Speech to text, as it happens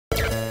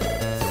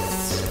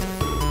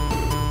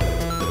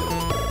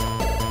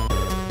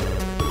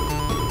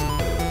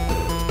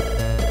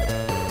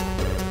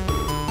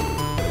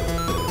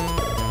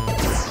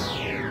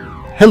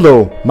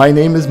Hello, my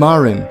name is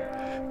Marin.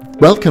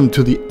 Welcome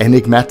to the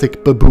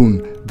Enigmatic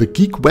Baboon, the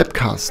geek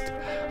webcast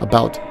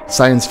about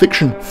science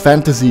fiction,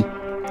 fantasy,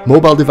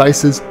 mobile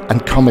devices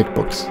and comic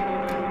books.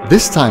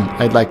 This time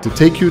I'd like to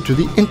take you to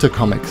the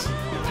Intercomics,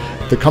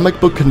 the comic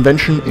book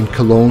convention in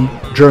Cologne,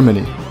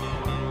 Germany.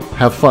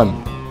 Have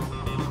fun!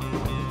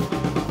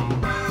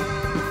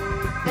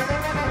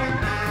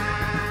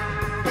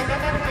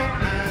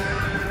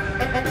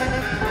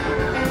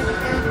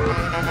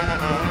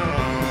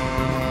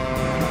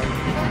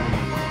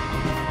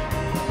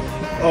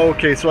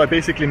 Okay, so I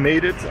basically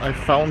made it. I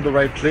found the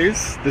right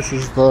place. This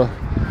is the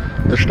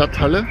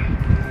Stadthalle.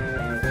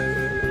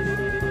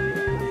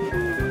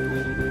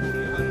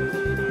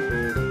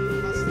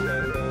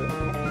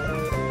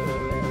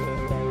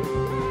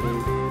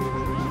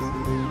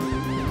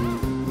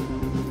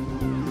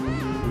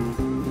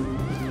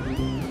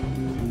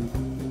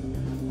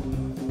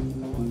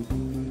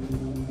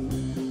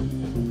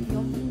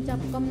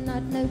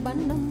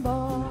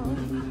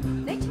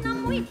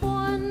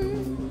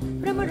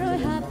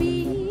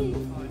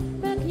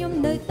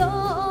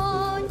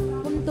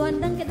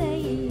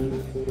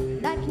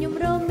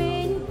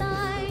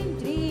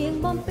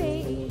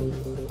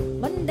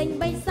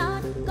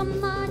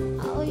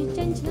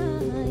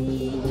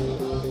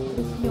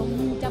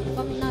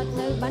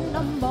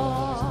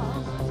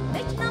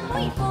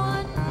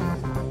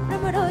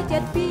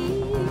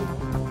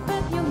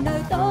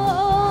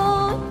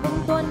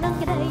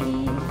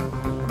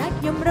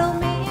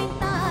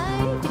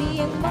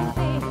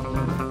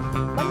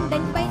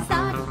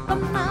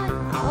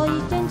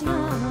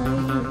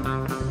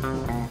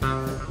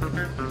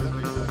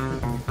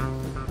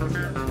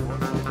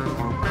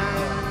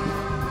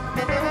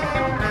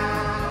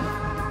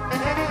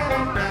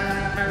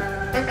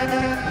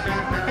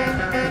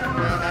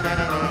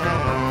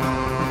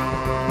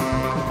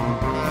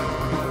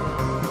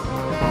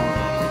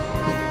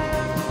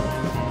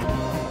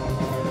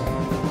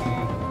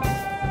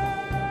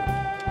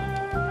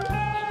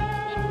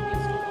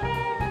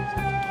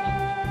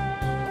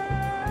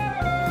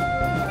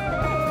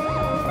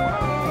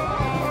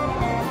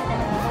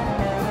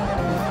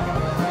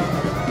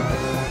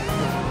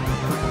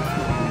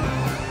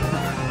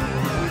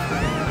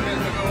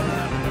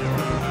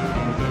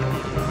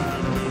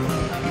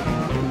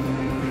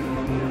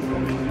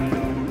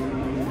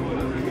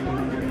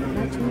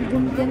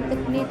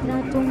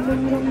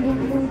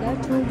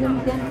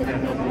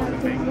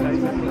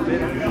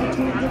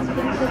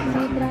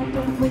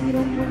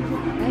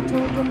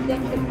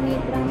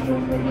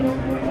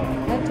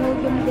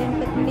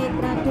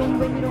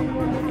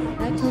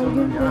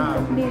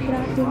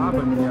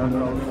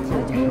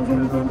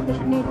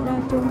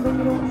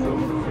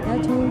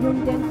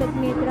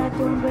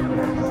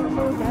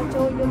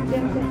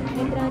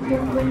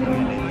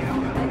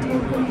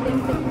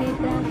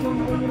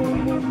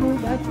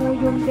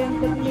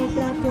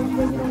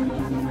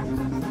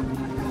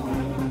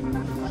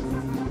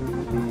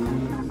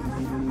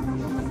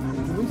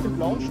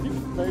 Blauen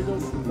Stift, weil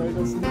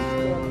das nicht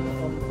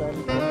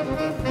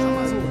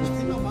also, ich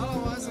bin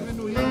normalerweise, wenn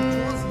du hier ein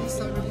Tor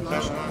siehst, halt mit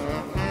Bleistift.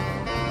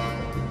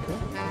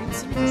 Ich bin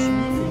ziemlich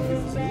schwierig, wie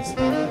du siehst.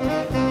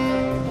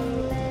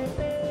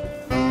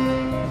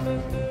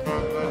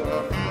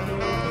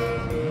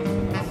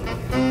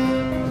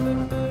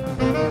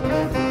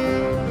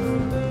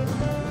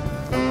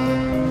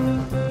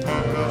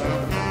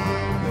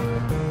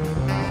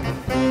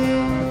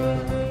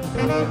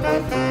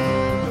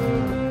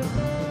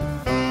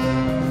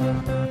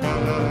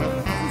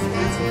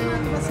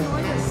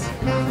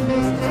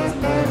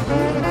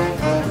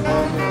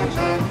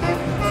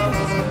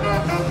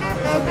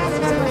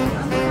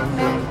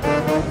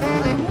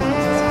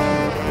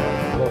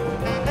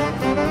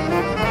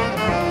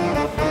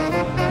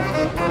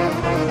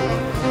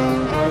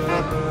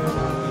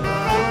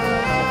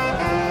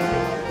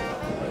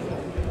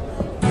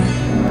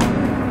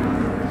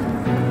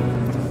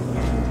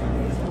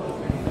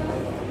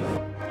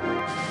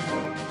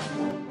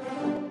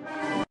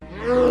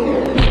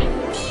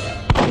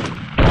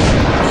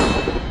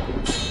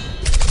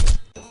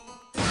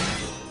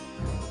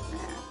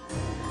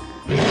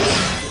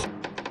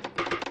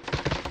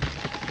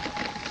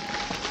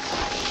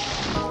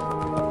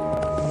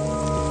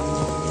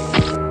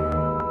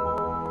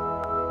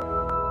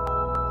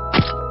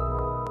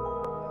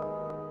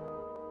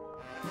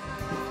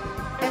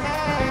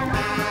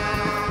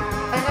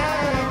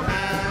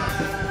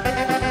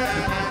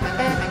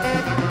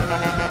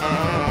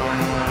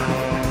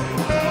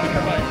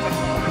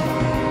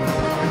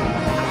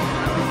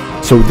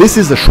 So this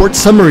is a short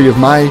summary of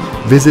my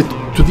visit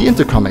to the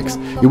Intercomics.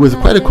 It was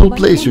quite a cool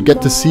place. You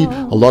get to see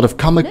a lot of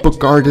comic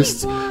book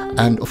artists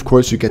and of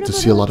course you get to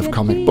see a lot of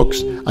comic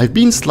books. I've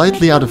been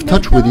slightly out of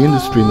touch with the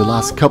industry in the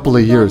last couple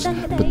of years,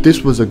 but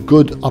this was a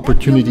good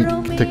opportunity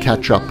to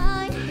catch up.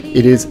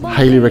 It is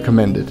highly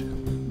recommended.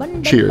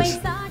 Cheers!